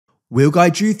We'll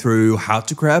guide you through how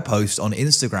to create a post on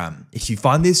Instagram. If you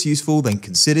find this useful, then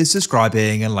consider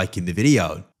subscribing and liking the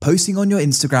video. Posting on your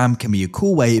Instagram can be a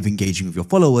cool way of engaging with your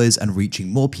followers and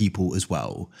reaching more people as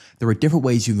well. There are different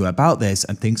ways you can go about this,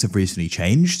 and things have recently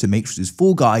changed, so make sure there's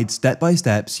full guide step by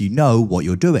step so you know what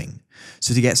you're doing.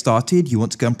 So to get started, you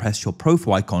want to go and press your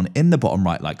profile icon in the bottom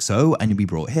right like so, and you'll be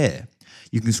brought here.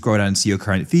 You can scroll down and see your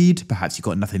current feed. Perhaps you've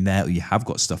got nothing there or you have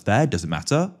got stuff there, doesn't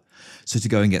matter. So to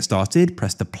go and get started,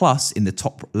 press the plus in the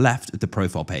top left of the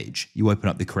profile page. You open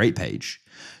up the create page.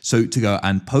 So to go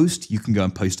and post, you can go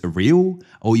and post a reel,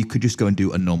 or you could just go and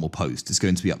do a normal post. It's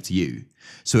going to be up to you.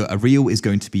 So a reel is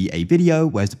going to be a video,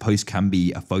 whereas the post can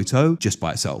be a photo just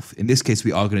by itself. In this case,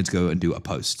 we are going to go and do a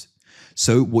post.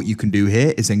 So what you can do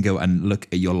here is then go and look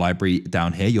at your library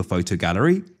down here, your photo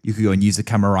gallery. You can go and use the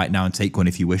camera right now and take one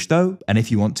if you wish though. And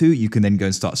if you want to, you can then go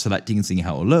and start selecting and seeing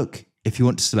how it'll look. If you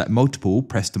want to select multiple,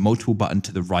 press the multiple button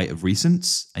to the right of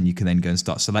recents, and you can then go and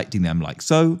start selecting them like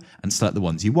so, and select the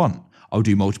ones you want. I'll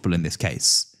do multiple in this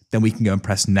case. Then we can go and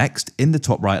press next in the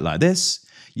top right like this.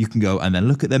 You can go and then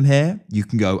look at them here. You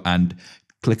can go and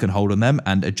click and hold on them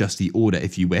and adjust the order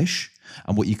if you wish.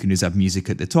 And what you can do is have music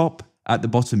at the top. At the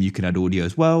bottom, you can add audio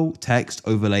as well, text,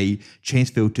 overlay,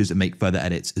 change filters, and make further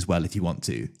edits as well if you want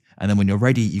to. And then when you're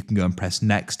ready, you can go and press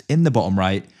next in the bottom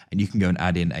right, and you can go and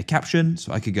add in a caption.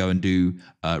 So I could go and do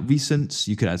recents.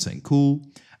 You could add something cool,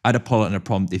 add a poll and a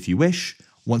prompt if you wish.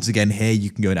 Once again here, you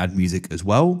can go and add music as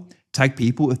well. Tag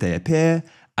people if they appear,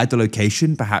 add the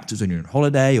location, perhaps it's when you're on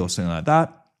holiday or something like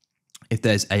that. If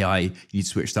there's AI, you need to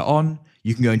switch that on.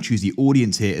 You can go and choose the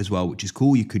audience here as well, which is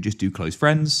cool. You could just do close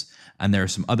friends. And there are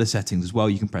some other settings as well.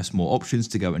 You can press more options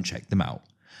to go and check them out.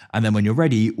 And then when you're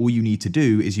ready, all you need to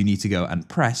do is you need to go and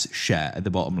press share at the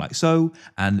bottom like so,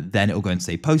 and then it'll go and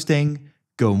say posting,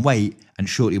 go and wait, and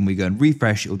shortly when we go and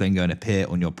refresh, it'll then go and appear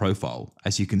on your profile.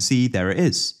 As you can see, there it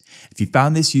is. If you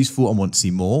found this useful and want to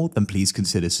see more, then please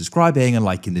consider subscribing and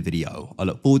liking the video. I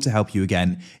look forward to help you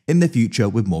again in the future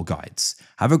with more guides.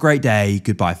 Have a great day.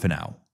 Goodbye for now.